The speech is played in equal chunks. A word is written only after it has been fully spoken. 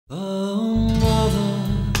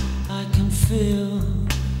feel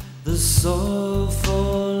the soil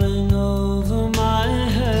falling over my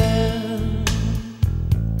head,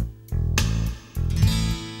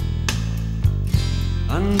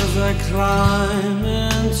 and as I climb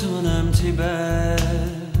into an empty bed,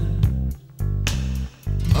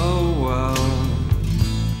 oh well,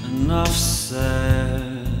 enough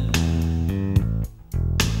said.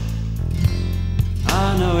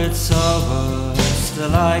 I know it's over,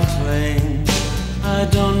 still I cling. I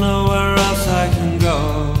don't know where else I can go.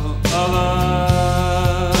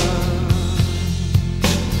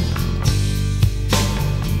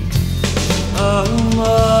 Oh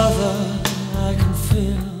mother, I can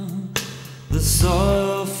feel the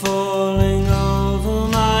soil falling over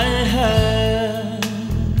my head.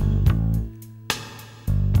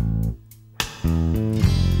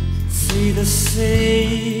 See, the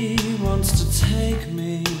sea wants to take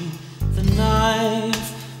me, the knife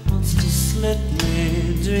wants to slit me.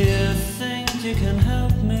 Do you think you can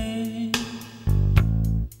help me?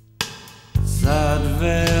 Sad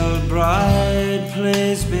veiled bride,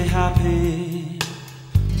 please be happy.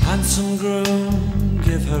 Handsome groom,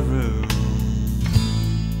 give her room.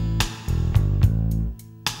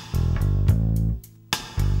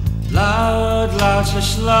 Loud,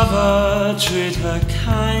 loutish lover, treat her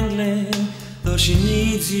kindly, though she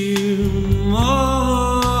needs you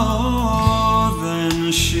more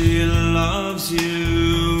than she loves you.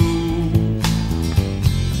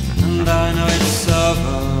 And I know it's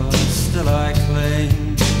over, still I cling.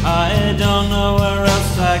 I don't know where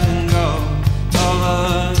else I can go.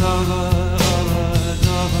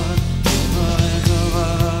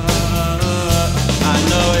 I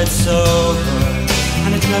know it's over,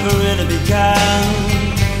 and it never really began,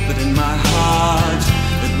 but in my heart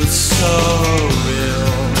it was so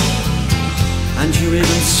real. And you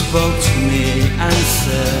even spoke to me and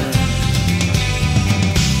said,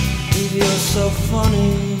 if you're so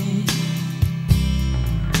funny,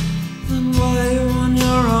 then why are you on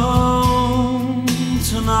your own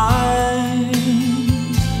tonight?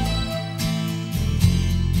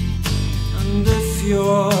 And if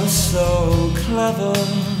you're so clever,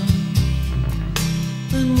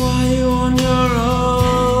 then why are you on your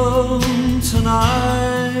own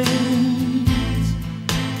tonight?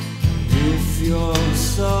 If you're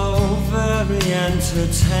so very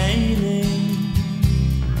entertaining,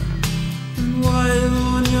 then why are you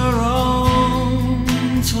on your own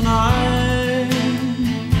tonight?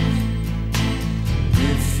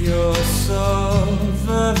 If you're so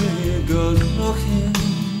very good looking,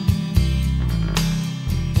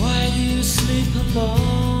 why do you sleep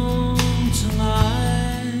alone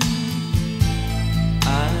tonight? I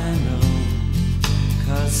know,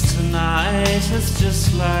 'cause tonight is just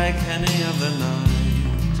like any other night.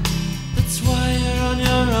 That's why you're on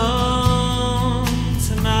your own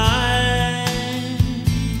tonight,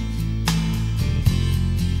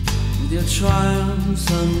 with your triumphs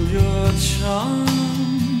and your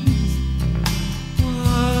charms,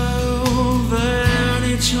 while they're in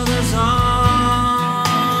each other's arms.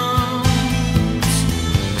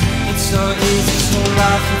 It's so easy to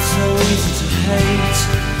laugh, it's so easy to hate.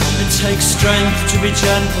 It takes strength to be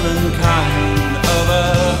gentle and kind. Over.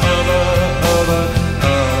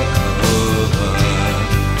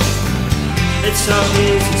 It's so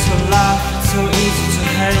easy to laugh, it's so easy to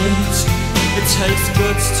hate. It takes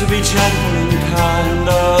guts to be gentle and kind.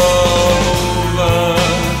 Over.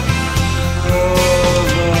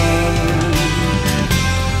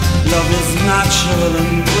 Love is natural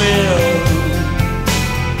and real,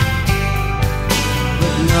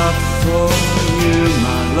 but not for you,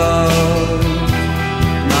 my love.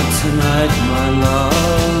 Not tonight, my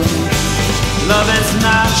love. Love is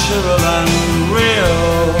natural and real,